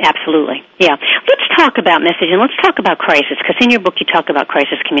message. Absolutely, yeah. Let's talk about message, and let's talk about crisis, because in your book you talk about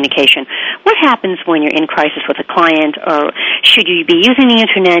crisis communication. What happens when you're in crisis with a client, or should you be using the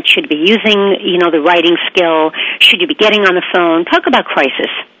Internet? Should you be using, the writing skill? Should you be getting on the phone? Talk about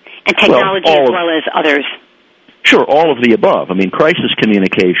crisis and technology as well as others. Sure, all of the above. I mean, crisis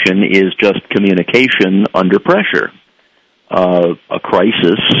communication is just communication under pressure. A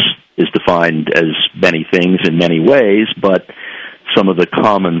crisis is defined as many things in many ways, but some of the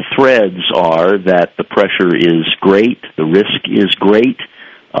common threads are that the pressure is great, the risk is great,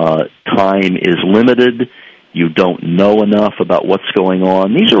 time is limited, you don't know enough about what's going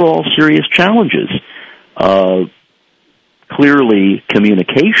on. These are all serious challenges. Clearly,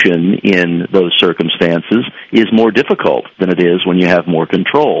 communication in those circumstances is more difficult than it is when you have more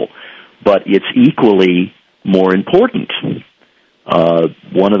control, but it's equally more important.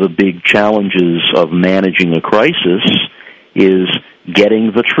 One of the big challenges of managing a crisis is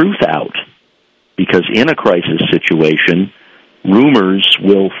getting the truth out, because in a crisis situation, rumors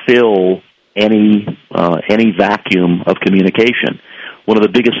will fill any vacuum of communication. One of the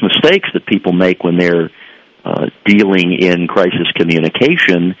biggest mistakes that people make when they're dealing in crisis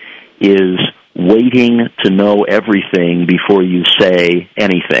communication is waiting to know everything before you say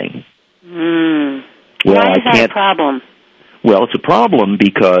anything. Why is that a problem? Well, it's a problem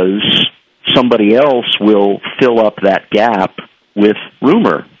because somebody else will fill up that gap with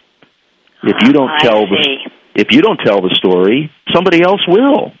rumor. If you don't tell the story, somebody else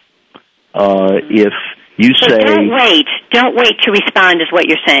will. If you say, don't wait to respond, is what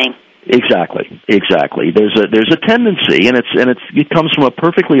you're saying. Exactly. There's a tendency, and it comes from a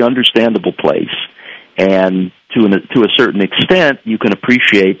perfectly understandable place, and to a certain extent, you can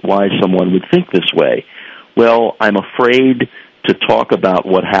appreciate why someone would think this way. Well, I'm afraid to talk about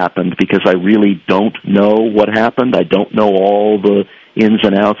what happened because I really don't know what happened. I don't know all the ins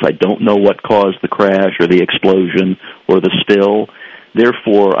and outs. I don't know what caused the crash or the explosion or the spill.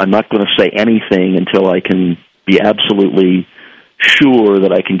 Therefore, I'm not going to say anything until I can be absolutely sure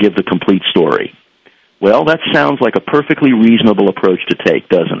that I can give the complete story. Well, that sounds like a perfectly reasonable approach to take,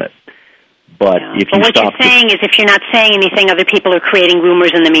 doesn't it? But if you what you're saying is if you're not saying anything, other people are creating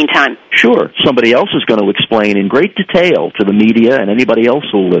rumors in the meantime. Sure. Somebody else is going to explain in great detail to the media and anybody else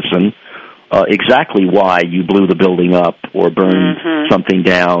who will listen exactly why you blew the building up or burned something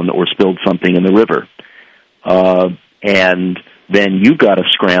down or spilled something in the river. And then you've got to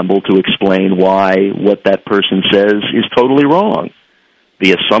scramble to explain why what that person says is totally wrong.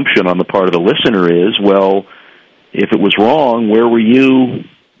 The assumption on the part of the listener is, well, if it was wrong, where were you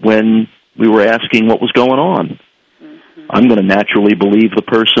when we were asking what was going on? I'm going to naturally believe the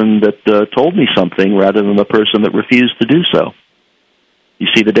person that told me something rather than the person that refused to do so. You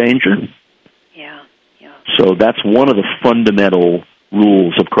see the danger? Yeah. So that's one of the fundamental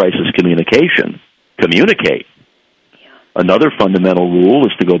rules of crisis communication. Communicate. Another fundamental rule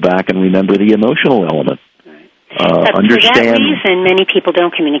is to go back and remember the emotional element. For that reason, many people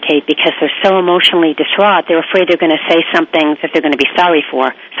don't communicate because they're so emotionally distraught. They're afraid they're going to say something that they're going to be sorry for,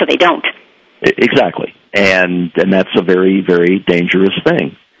 so they don't. Exactly. And that's a very, very dangerous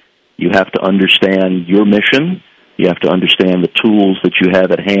thing. You have to understand your mission. You have to understand the tools that you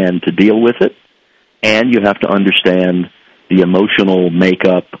have at hand to deal with it. And you have to understand the emotional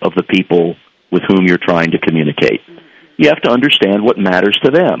makeup of the people with whom you're trying to communicate. You have to understand what matters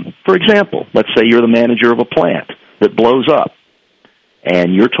to them. For example, let's say you're the manager of a plant that blows up,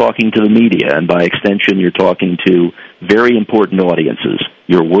 and you're talking to the media, and by extension, you're talking to very important audiences,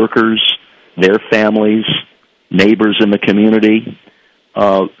 your workers, their families, neighbors in the community.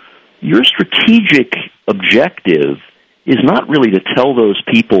 Your strategic objective is not really to tell those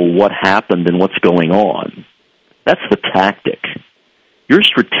people what happened and what's going on. That's the tactic. Your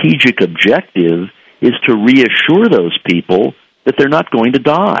strategic objective is to reassure those people that they're not going to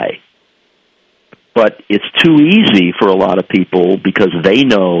die. But it's too easy for a lot of people because they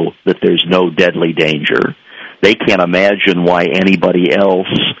know that there's no deadly danger. They can't imagine why anybody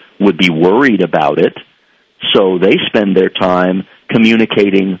else would be worried about it, so they spend their time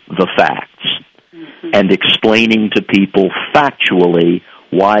communicating the facts and explaining to people factually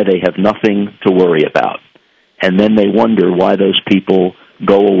why they have nothing to worry about. And then they wonder why those people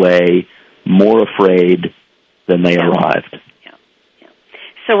go away more afraid than they arrived.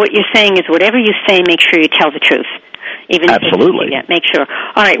 So what you're saying is whatever you say, make sure you tell the truth. Absolutely. Make sure.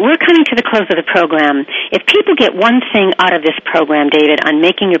 All right, we're coming to the close of the program. If people get one thing out of this program, David, on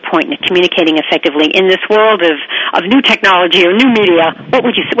making your point and communicating effectively in this world of new technology or new media,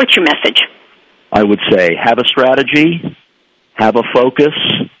 what's your message? I would say have a strategy, have a focus,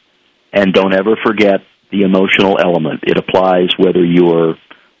 and don't ever forget the emotional element. It applies whether you're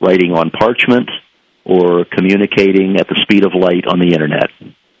writing on parchment or communicating at the speed of light on the Internet.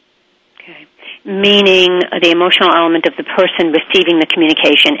 Okay. Meaning the emotional element of the person receiving the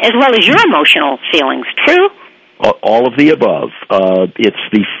communication, as well as your emotional feelings. True? All of the above. It's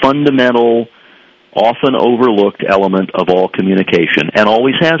the fundamental, often overlooked element of all communication, and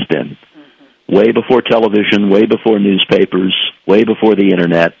always has been. Way before television, way before newspapers, way before the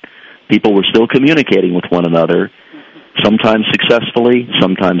Internet, people were still communicating with one another. sometimes successfully,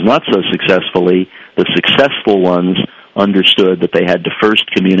 sometimes not so successfully. The successful ones understood that they had to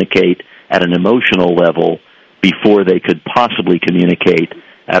first communicate at an emotional level before they could possibly communicate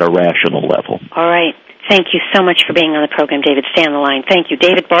at a rational level. All right. Thank you so much for being on the program, David. Stay on the line. Thank you.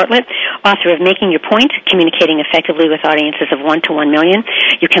 David Bartlett, author of Making Your Point, Communicating Effectively with Audiences of 1 to 1 Million.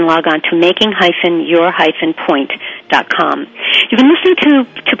 You can log on to making-your-point.com. You've been listening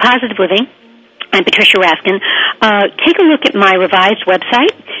to Positive Living. I'm Patricia Raskin. Take a look at my revised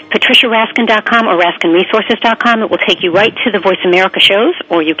website, patriciaraskin.com or raskinresources.com. It will take you right to the Voice America shows,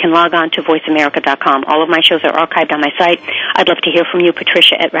 or you can log on to voiceamerica.com. All of my shows are archived on my site. I'd love to hear from you,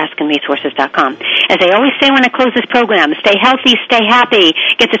 Patricia at raskinresources.com. As I always say when I close this program, stay healthy, stay happy,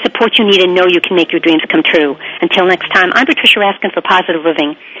 get the support you need, and know you can make your dreams come true. Until next time, I'm Patricia Raskin for Positive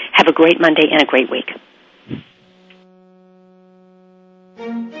Living. Have a great Monday and a great week.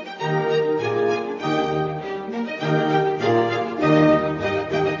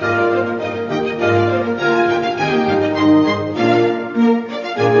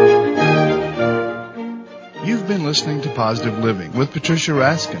 You've been listening to Positive Living with Patricia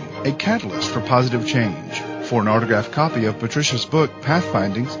Raskin, a catalyst for positive change. For an autographed copy of Patricia's book,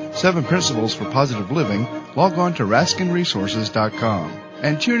 Pathfindings, 7 Principles for Positive Living, log on to raskinresources.com.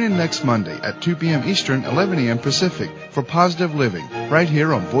 And tune in next Monday at 2 p.m. Eastern, 11 a.m. Pacific for Positive Living, right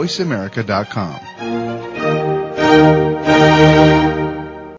here on voiceamerica.com.